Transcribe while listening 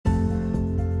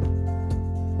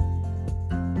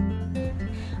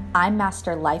I'm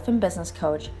Master Life and Business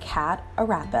Coach Kat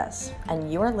Arapis,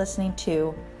 and you are listening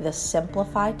to the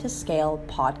Simplify to Scale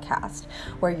podcast,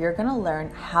 where you're going to learn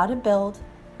how to build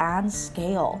and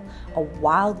scale a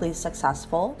wildly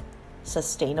successful,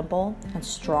 sustainable, and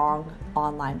strong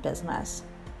online business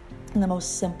in the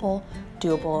most simple,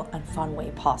 doable, and fun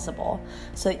way possible,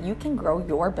 so that you can grow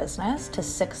your business to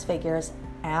 6 figures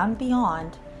and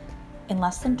beyond in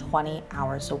less than 20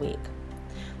 hours a week.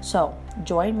 So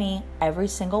join me every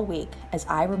single week as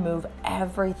I remove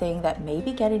everything that may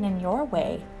be getting in your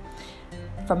way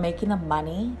from making the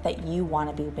money that you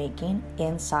want to be making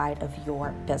inside of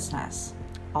your business.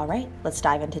 All right, let's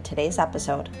dive into today's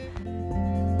episode.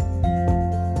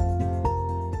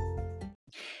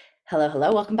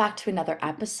 Hello. Welcome back to another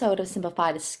episode of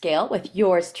Simplify to Scale with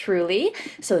yours truly.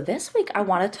 So this week, I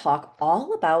want to talk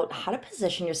all about how to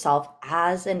position yourself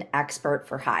as an expert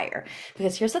for hire.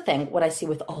 Because here's the thing, what I see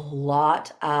with a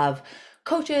lot of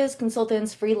coaches,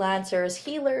 consultants, freelancers,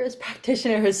 healers,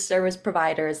 practitioners, service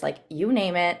providers, like you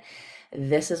name it,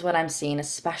 this is what I'm seeing,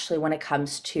 especially when it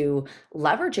comes to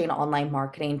leveraging online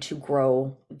marketing to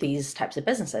grow these types of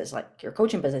businesses, like your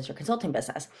coaching business, your consulting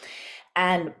business.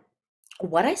 And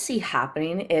what I see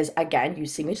happening is, again, you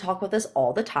see me talk about this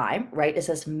all the time, right? Is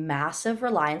this massive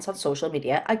reliance on social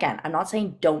media. Again, I'm not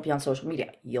saying don't be on social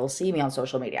media. You'll see me on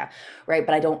social media, right?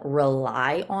 But I don't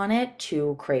rely on it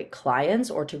to create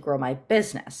clients or to grow my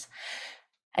business.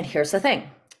 And here's the thing.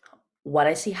 What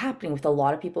I see happening with a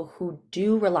lot of people who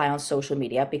do rely on social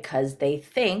media because they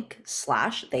think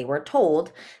 / they were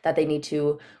told that they need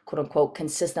to quote unquote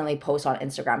consistently post on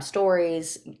Instagram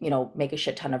stories, make a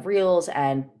shit ton of reels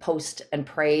and post and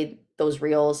pray those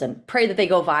reels and pray that they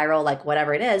go viral, like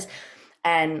whatever it is.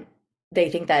 And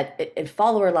they think that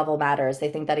follower level matters.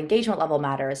 They think that engagement level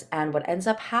matters. And what ends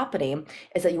up happening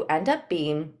is that you end up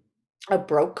being a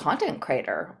broke content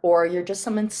creator, or you're just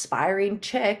some inspiring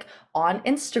chick on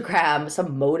Instagram,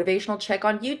 some motivational chick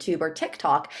on YouTube or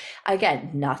TikTok.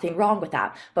 Again, nothing wrong with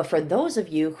that. But for those of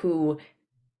you who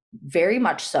very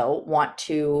much so want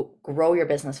to grow your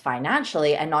business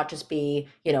financially and not just be,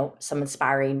 some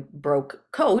inspiring broke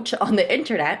coach on the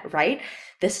internet, right?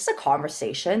 This is a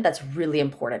conversation that's really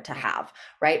important to have,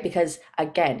 right? Because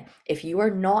again, if you are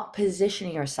not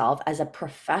positioning yourself as a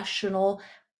professional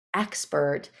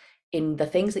expert in the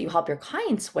things that you help your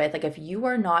clients with, like if you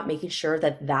are not making sure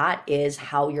that that is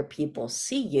how your people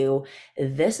see you,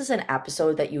 this is an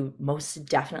episode that you most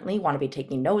definitely want to be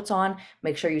taking notes on.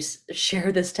 Make sure you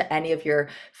share this to any of your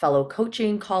fellow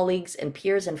coaching colleagues and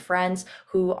peers and friends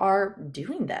who are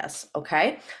doing this,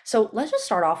 okay? So let's just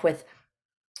start off with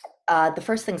the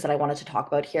first things that I wanted to talk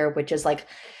about here, which is like,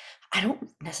 I don't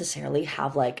necessarily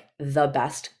have like the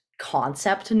best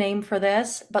concept name for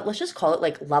this, but let's just call it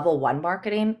like level 1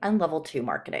 marketing and level 2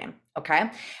 marketing.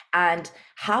 Okay. And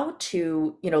how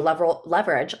to,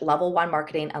 leverage level 1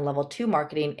 marketing and level 2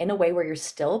 marketing in a way where you're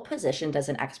still positioned as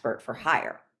an expert for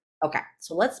hire. Okay.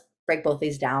 So let's break both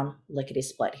these down lickety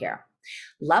split here.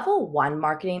 Level 1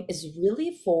 marketing is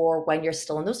really for when you're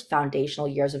still in those foundational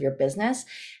years of your business.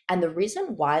 And the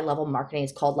reason why level marketing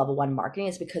is called level 1 marketing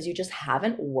is because you just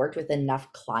haven't worked with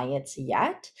enough clients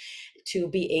yet to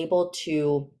be able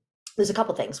to, there's a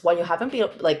couple things. One, you haven't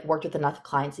worked with enough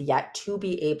clients yet to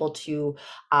be able to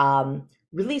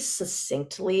really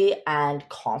succinctly and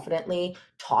confidently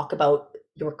talk about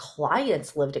your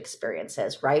clients' lived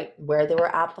experiences, right? Where they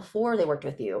were at before they worked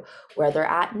with you, where they're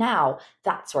at now,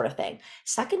 that sort of thing.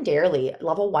 Secondarily,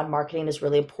 level 1 marketing is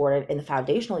really important in the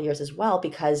foundational years as well,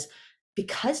 because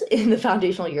in the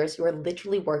foundational years, you are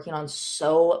literally working on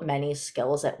so many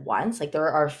skills at once. Like there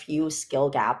are a few skill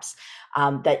gaps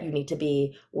that you need to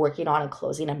be working on and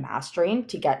closing and mastering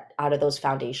to get out of those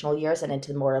foundational years and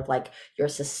into more of like your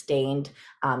sustained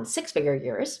 6-figure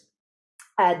years.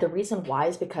 And the reason why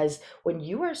is because when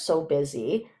you are so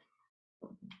busy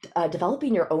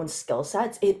developing your own skill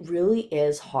sets, it really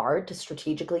is hard to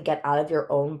strategically get out of your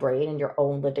own brain and your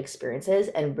own lived experiences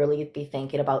and really be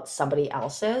thinking about somebody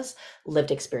else's lived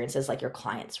experiences, like your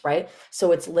clients, right?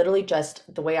 So it's literally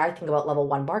just the way I think about level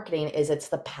 1 marketing is it's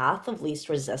the path of least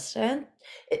resistance,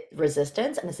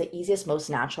 and it's the easiest,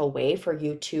 most natural way for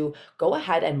you to go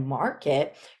ahead and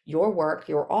market your work,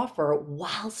 your offer,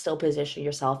 while still positioning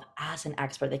yourself as an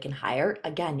expert they can hire.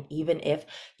 Again, even if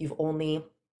you've only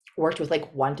worked with like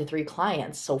 1 to 3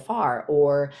 clients so far,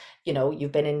 or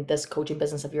you've been in this coaching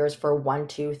business of yours for 1,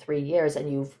 2, 3 years and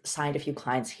you've signed a few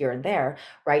clients here and there,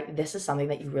 right? This is something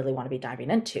that you really want to be diving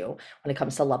into when it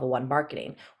comes to level 1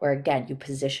 marketing, where again, you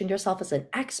position yourself as an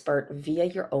expert via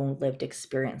your own lived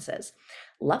experiences.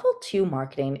 Level 2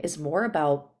 marketing is more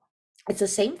about It's the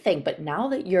same thing, but now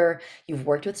that you've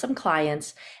worked with some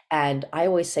clients, and I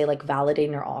always say like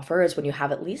validating your offer is when you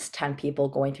have at least 10 people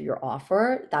going through your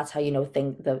offer. That's how you know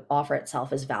the offer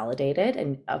itself is validated.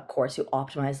 And of course, you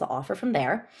optimize the offer from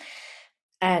there.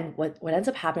 And what ends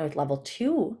up happening with level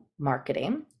two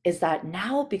marketing is that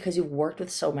now, because you've worked with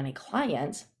so many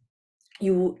clients,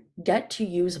 you get to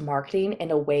use marketing in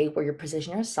a way where you're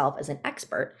positioning yourself as an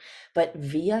expert, but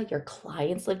via your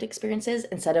clients' lived experiences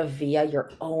instead of via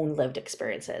your own lived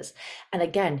experiences. And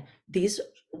again, these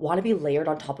want to be layered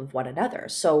on top of one another.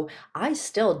 So I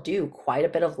still do quite a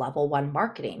bit of level one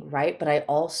marketing, right? But I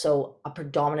also, a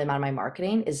predominant amount of my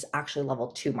marketing is actually level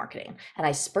two marketing. And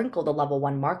I sprinkle the level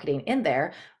one marketing in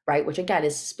there, right? Which again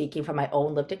is speaking from my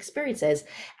own lived experiences.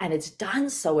 And it's done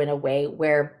so in a way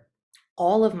where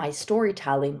all of my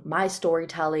storytelling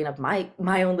of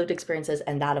my own lived experiences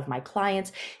and that of my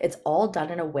clients, it's all done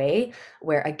in a way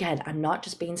where, again, I'm not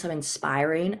just being some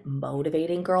inspiring,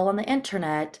 motivating girl on the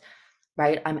internet,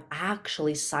 right? I'm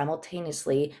actually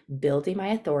simultaneously building my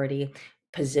authority,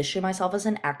 positioning myself as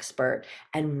an expert,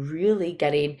 and really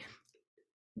getting,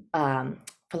 um,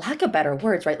 for lack of better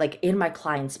words, right? Like in my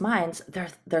clients' minds,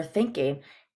 they're thinking,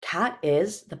 Kat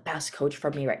is the best coach for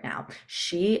me right now.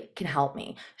 She can help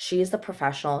me. She is the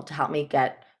professional to help me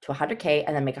get to 100K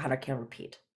and then make 100K and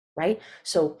repeat, right?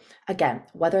 So again,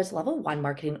 whether it's level one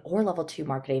marketing or level two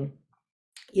marketing,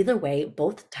 either way,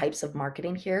 both types of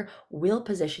marketing here will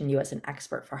position you as an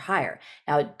expert for hire.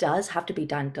 Now, it does have to be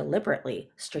done deliberately,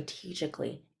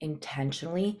 strategically,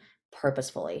 intentionally,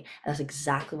 purposefully. And that's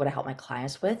exactly what I help my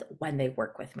clients with when they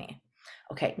work with me.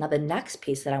 Okay, now the next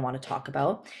piece that I want to talk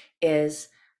about is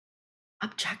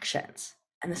objections.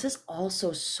 And this is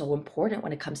also so important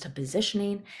when it comes to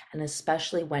positioning, and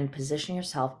especially when positioning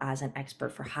yourself as an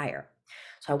expert for hire.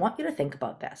 So I want you to think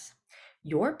about this.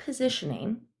 Your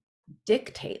positioning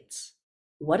dictates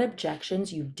what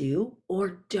objections you do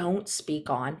or don't speak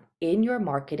on in your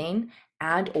marketing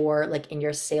and or like in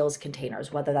your sales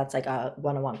containers, whether that's like a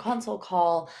one-on-one consult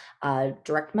call, a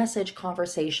direct message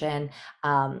conversation,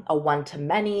 a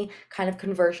one-to-many kind of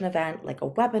conversion event like a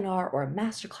webinar or a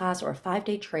masterclass or a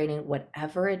 5-day training,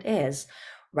 whatever it is,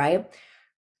 right?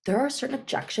 There are certain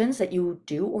objections that you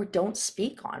do or don't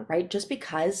speak on, right? Just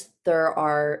because there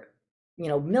are,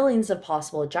 millions of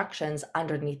possible objections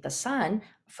underneath the sun,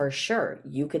 for sure,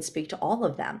 you could speak to all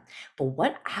of them. But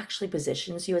what actually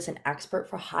positions you as an expert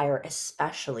for hire,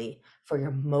 especially for your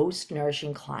most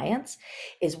nourishing clients,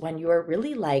 is when you are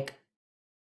really like,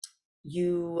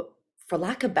 you, for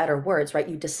lack of better words, right?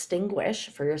 You distinguish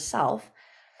for yourself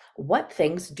what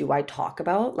things do I talk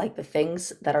about, like the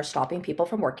things that are stopping people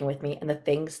from working with me and the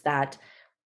things that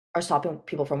are stopping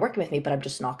people from working with me, but I'm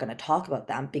just not going to talk about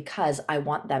them because I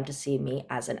want them to see me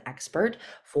as an expert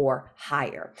for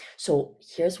hire. So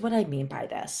here's what I mean by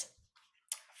this.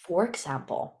 For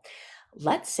example,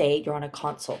 let's say you're on a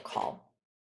consult call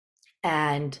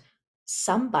and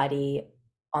somebody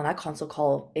on that console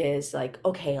call is like,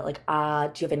 okay, like,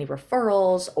 do you have any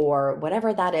referrals or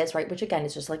whatever that is, right? Which again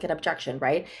is just like an objection,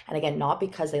 right? And again, not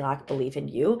because they lack belief in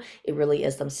you, it really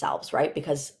is themselves, right?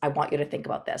 Because I want you to think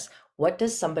about this. What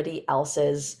does somebody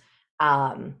else's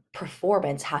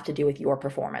performance have to do with your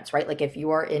performance, right? Like if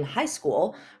you are in high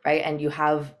school, right, and you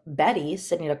have Betty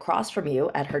sitting across from you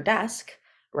at her desk,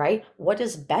 right? What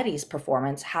does Betty's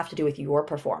performance have to do with your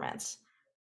performance?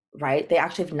 Right? They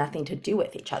actually have nothing to do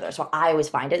with each other. So I always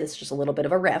find it's just a little bit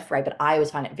of a riff, right? But I always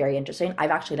find it very interesting.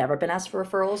 I've actually never been asked for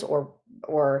referrals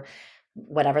or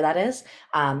whatever that is.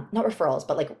 Not referrals,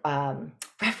 but like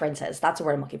references. That's the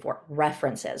word I'm looking for.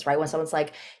 References, right? When someone's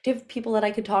like, do you have people that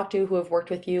I could talk to who have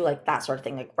worked with you? Like that sort of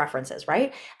thing, like references,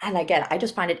 right? And again, I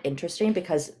just find it interesting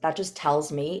because that just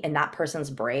tells me in that person's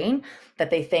brain that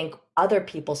they think other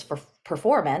people's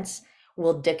performance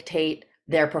will dictate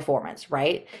their performance,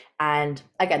 right? And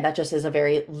again, that just is a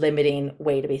very limiting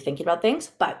way to be thinking about things,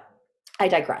 but I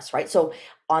digress, right? So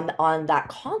on that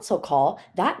console call,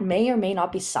 that may or may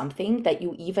not be something that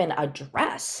you even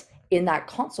address in that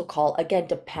console call, again,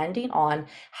 depending on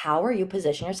how are you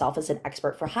position yourself as an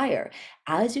expert for hire.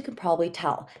 As you can probably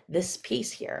tell, this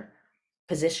piece here,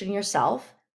 position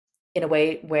yourself in a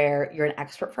way where you're an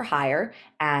expert for hire,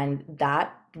 and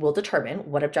that will determine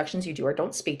what objections you do or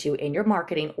don't speak to in your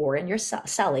marketing or in your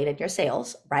selling and your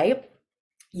sales, right?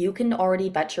 You can already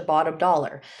bet your bottom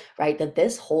dollar, right? That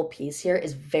this whole piece here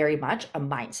is very much a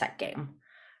mindset game,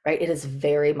 right? It is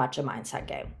very much a mindset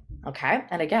game. Okay.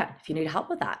 And again, if you need help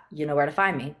with that, you know where to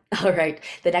find me. All right.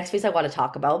 The next piece I want to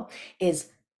talk about is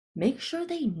make sure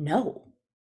they know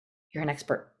you're an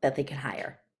expert that they can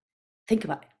hire. Think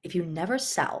about it. If you never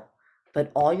sell,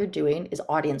 but all you're doing is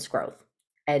audience growth,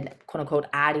 and quote unquote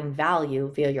adding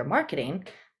value via your marketing,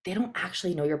 they don't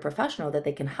actually know you're a professional that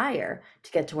they can hire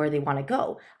to get to where they want to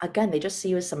go. Again, they just see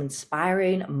you as some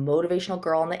inspiring, motivational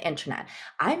girl on the internet.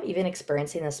 I'm even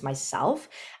experiencing this myself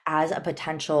as a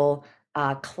potential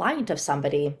client of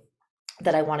somebody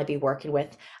that I want to be working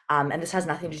with. And this has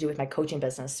nothing to do with my coaching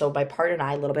business. So my partner and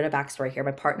I, a little bit of backstory here,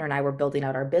 my partner and I were building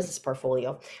out our business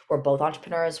portfolio. We're both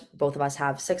entrepreneurs. Both of us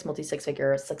have six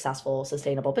figure, successful,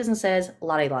 sustainable businesses,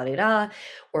 la da la da da.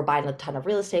 We're buying a ton of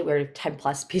real estate. We're 10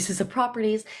 plus pieces of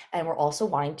properties. And we're also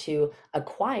wanting to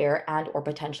acquire and or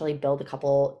potentially build a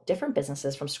couple different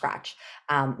businesses from scratch,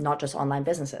 not just online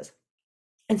businesses.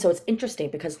 And so it's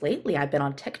interesting because lately I've been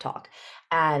on TikTok,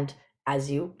 and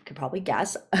as you can probably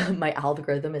guess, my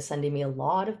algorithm is sending me a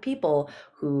lot of people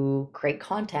who create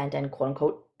content and quote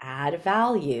unquote add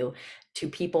value to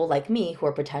people like me who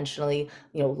are potentially,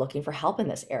 looking for help in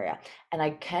this area. And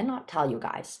I cannot tell you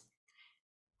guys,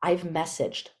 I've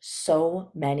messaged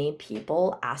so many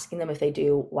people asking them if they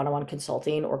do one-on-one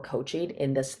consulting or coaching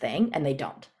in this thing, and they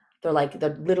don't. They're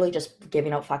literally just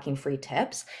giving out fucking free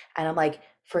tips. And I'm like,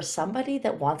 for somebody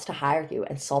that wants to hire you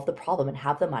and solve the problem and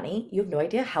have the money, you have no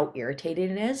idea how irritating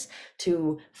it is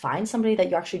to find somebody that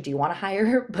you actually do want to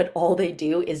hire, but all they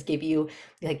do is give you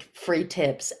like free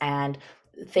tips and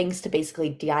things to basically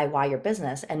DIY your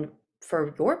business. And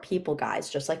for your people, guys,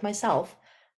 just like myself,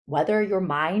 whether your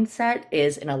mindset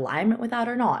is in alignment with that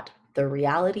or not, the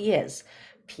reality is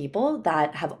people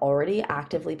that have already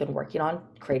actively been working on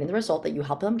creating the result that you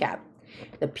help them get,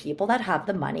 the people that have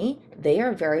the money, they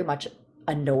are very much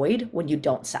annoyed when you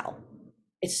don't sell.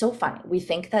 It's so funny. We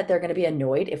think that they're going to be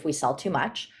annoyed if we sell too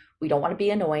much. We don't want to be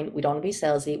annoying. We don't want to be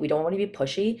salesy. We don't want to be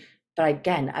pushy. But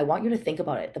again, I want you to think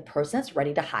about it. The person that's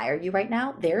ready to hire you right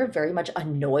now, they're very much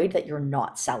annoyed that you're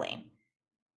not selling.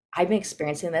 I've been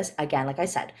experiencing this again, like I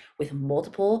said, with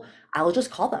multiple, I'll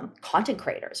just call them content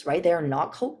creators, right? They are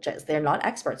not coaches, they're not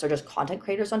experts, they're just content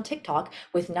creators on TikTok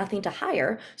with nothing to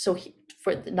hire. So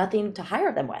for nothing to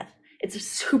hire them with, it's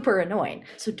super annoying.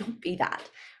 So don't be that,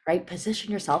 right?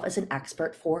 Position yourself as an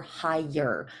expert for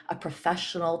hire, a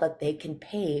professional that they can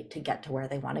pay to get to where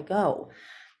they want to go.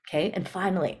 Okay. And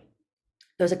finally,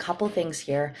 there's a couple things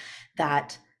here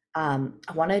that I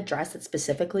want to address that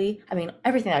specifically. I mean,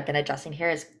 everything I've been addressing here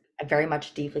is very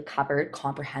much deeply covered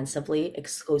comprehensively,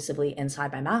 exclusively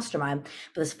inside my mastermind.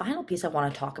 But this final piece I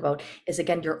want to talk about is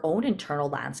again your own internal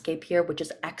landscape here, which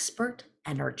is expert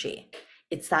energy.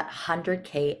 It's that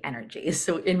 100K energy.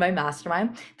 So in my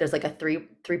mastermind, there's like a three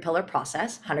pillar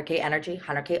process: 100K energy,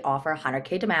 100K offer,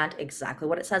 100K demand, exactly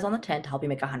what it says on the tin to help you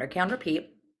make 100K on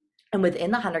repeat. And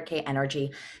within the 100K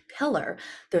energy pillar,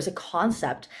 there's a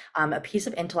concept, a piece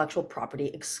of intellectual property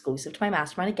exclusive to my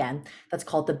mastermind again, that's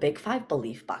called the Big Five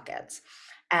Belief Buckets.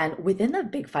 And within the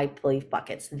Big Five Belief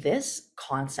Buckets, this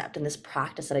concept and this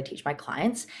practice that I teach my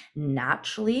clients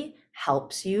naturally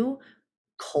helps you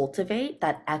cultivate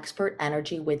that expert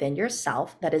energy within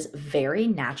yourself that is very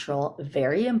natural,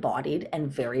 very embodied, and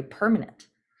very permanent.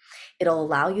 It'll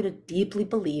allow you to deeply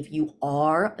believe you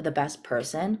are the best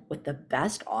person with the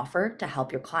best offer to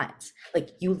help your clients.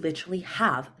 Like you literally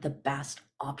have the best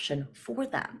option for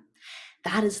them.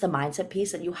 That is the mindset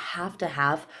piece that you have to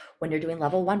have when you're doing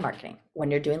level one marketing,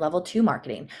 when you're doing level two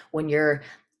marketing, when you're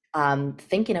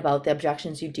thinking about the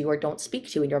objections you do or don't speak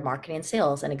to in your marketing and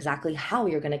sales, and exactly how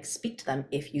you're going to speak to them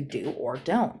if you do or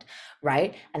don't,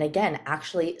 right? And again,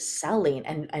 actually selling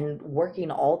and working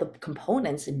all the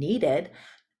components needed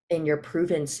in your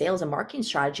proven sales and marketing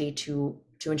strategy to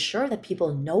ensure that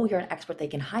people know you're an expert they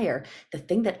can hire. The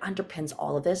thing that underpins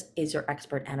all of this is your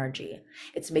expert energy.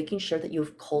 It's making sure that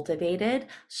you've cultivated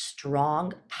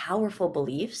strong, powerful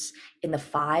beliefs in the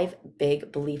 5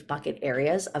 big belief bucket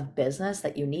areas of business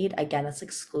that you need. Again, that's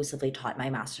exclusively taught in my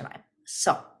mastermind.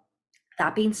 So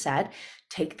that being said,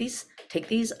 take these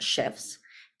shifts,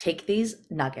 take these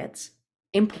nuggets,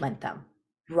 implement them,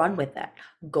 run with it,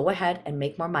 go ahead and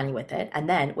make more money with it. And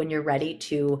then when you're ready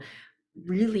to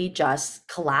really just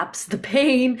collapse the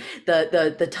pain,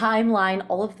 the timeline,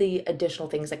 all of the additional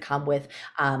things that come with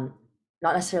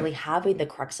not necessarily having the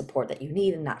correct support that you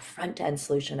need and that front end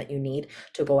solution that you need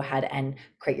to go ahead and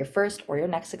create your first or your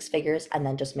next 6 figures, and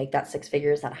then just make that 6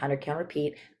 figures, that 100K on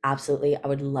repeat. Absolutely. I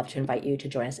would love to invite you to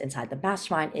join us inside the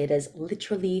mastermind. It is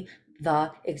literally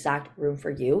the exact room for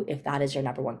you if that is your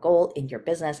number one goal in your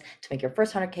business, to make your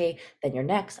first 100K, then your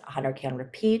next 100K on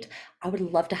repeat. I would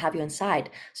love to have you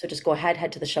inside. So just go ahead,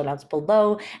 head to the show notes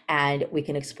below, and we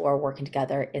can explore working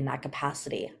together in that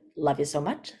capacity. Love you so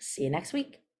much. See you next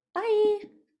week. Bye.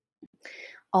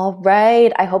 All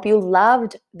right. I hope you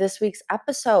loved this week's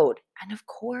episode. And of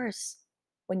course,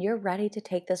 when you're ready to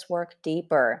take this work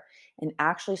deeper and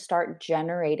actually start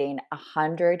generating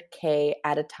 100K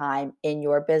at a time in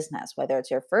your business, whether it's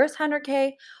your first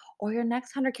 100K or your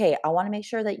next 100K. I want to make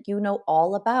sure that you know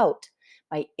all about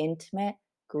my intimate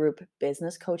group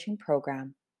business coaching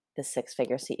program, the Six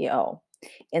Figure CEO.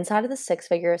 Inside of the Six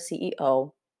Figure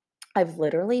CEO, I've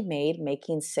literally made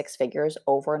making six figures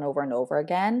over and over and over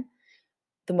again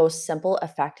the most simple,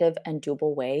 effective, and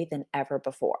doable way than ever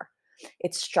before.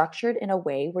 It's structured in a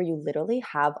way where you literally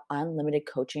have unlimited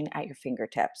coaching at your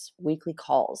fingertips, weekly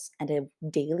calls, and a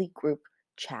daily group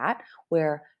chat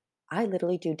where I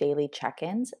literally do daily check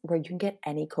ins where you can get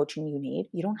any coaching you need.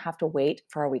 You don't have to wait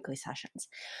for our weekly sessions.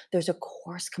 There's a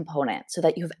course component so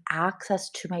that you have access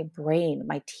to my brain,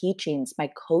 my teachings, my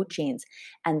coachings,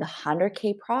 and the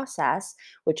 100K process,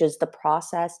 which is the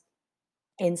process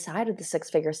inside of the Six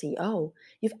Figure CEO,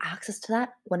 you have access to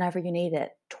that whenever you need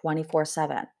it,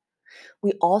 24/7.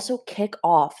 We also kick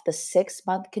off the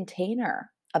 6-month container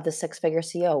of the Six Figure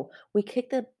CEO. We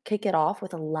kick it off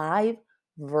with a live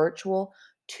virtual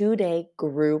 2-day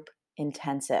group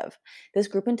intensive. This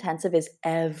group intensive is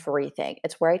everything.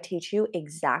 It's where I teach you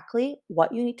exactly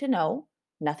what you need to know,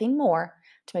 nothing more,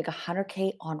 to make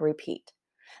 100K on repeat.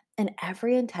 And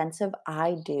every intensive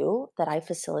I do that I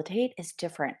facilitate is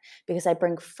different because I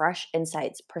bring fresh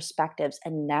insights, perspectives,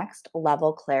 and next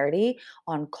level clarity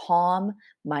on calm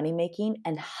money making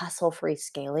and hustle free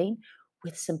scaling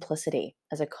with simplicity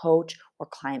as a coach or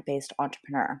client based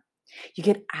entrepreneur. You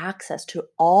get access to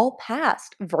all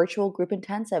past virtual group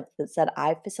intensives that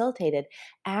I've facilitated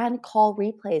and call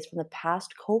replays from the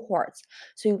past cohorts.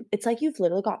 So it's like you've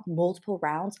literally got multiple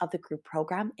rounds of the group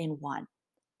program in one.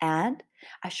 And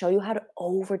I show you how to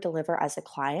over deliver as a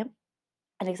client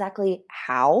and exactly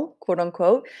how, quote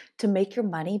unquote, to make your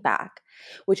money back,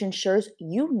 which ensures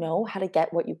you know how to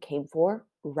get what you came for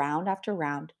round after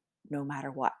round, no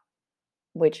matter what,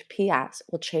 which PS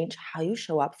will change how you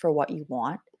show up for what you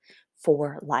want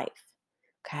for life.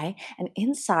 Okay. And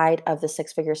inside of the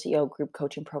Six Figure CEO group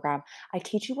coaching program, I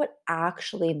teach you what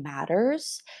actually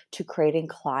matters to creating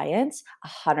clients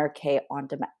 100K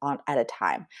at a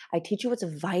time. I teach you what's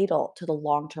vital to the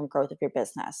long term growth of your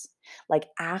business, like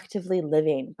actively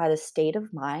living by the state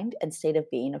of mind and state of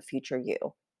being of future you.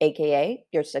 AKA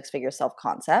your six figure self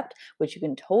concept, which you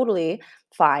can totally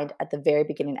find at the very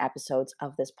beginning episodes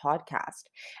of this podcast.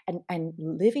 And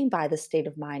living by the state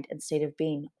of mind and state of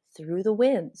being through the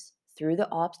wins, through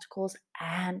the obstacles,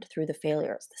 and through the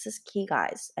failures. This is key,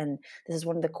 guys. And this is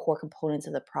one of the core components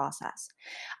of the process.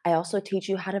 I also teach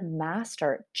you how to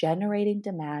master generating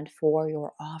demand for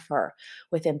your offer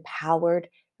with empowered,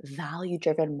 value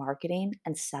driven marketing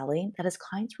and selling that has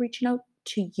clients reaching out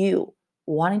to you,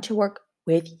 wanting to work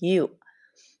with you.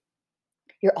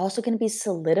 You're also going to be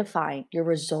solidifying your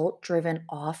result driven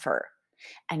offer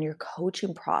and your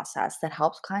coaching process that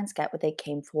helps clients get what they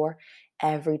came for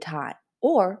every time,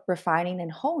 or refining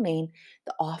and honing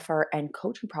the offer and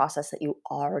coaching process that you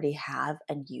already have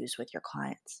and use with your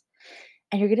clients.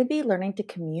 And you're going to be learning to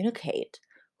communicate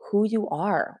who you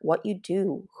are, what you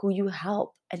do, who you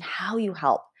help, and how you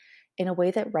help in a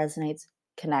way that resonates,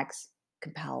 connects,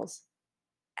 compels,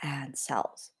 and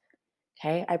sells.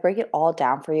 Okay, I break it all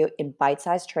down for you in bite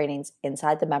sized trainings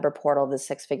inside the member portal of the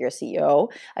Six Figure CEO.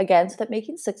 Again, so that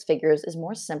making six figures is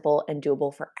more simple and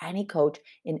doable for any coach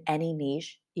in any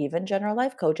niche, even general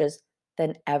life coaches,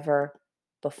 than ever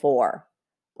before.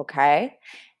 Okay,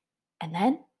 and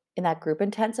then in that group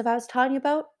intensive I was telling you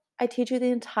about, I teach you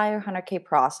the entire 100K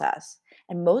process.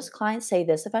 And most clients say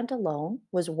this event alone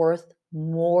was worth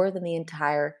more than the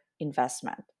entire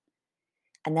investment.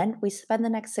 And then we spend the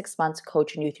next 6 months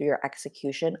coaching you through your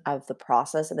execution of the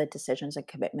process and the decisions and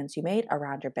commitments you made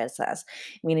around your business.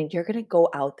 Meaning you're going to go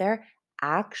out there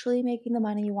actually making the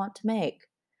money you want to make,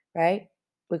 right?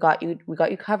 We got you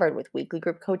covered with weekly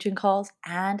group coaching calls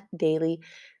and daily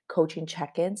coaching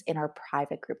check-ins in our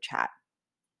private group chat.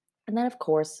 And then, of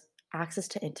course, access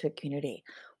to intimate community,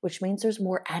 which means there's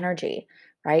more energy,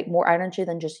 right? More energy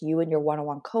than just you and your one on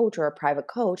one coach or a private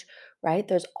coach, right?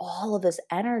 There's all of this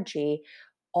energy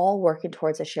all working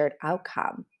towards a shared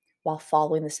outcome while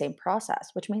following the same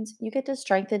process, which means you get to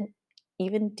strengthen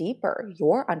even deeper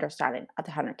your understanding of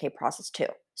the 100K process too.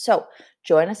 So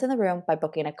join us in the room by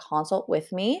booking a consult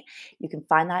with me. You can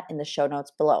find that in the show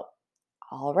notes below.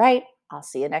 All right, I'll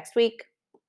see you next week.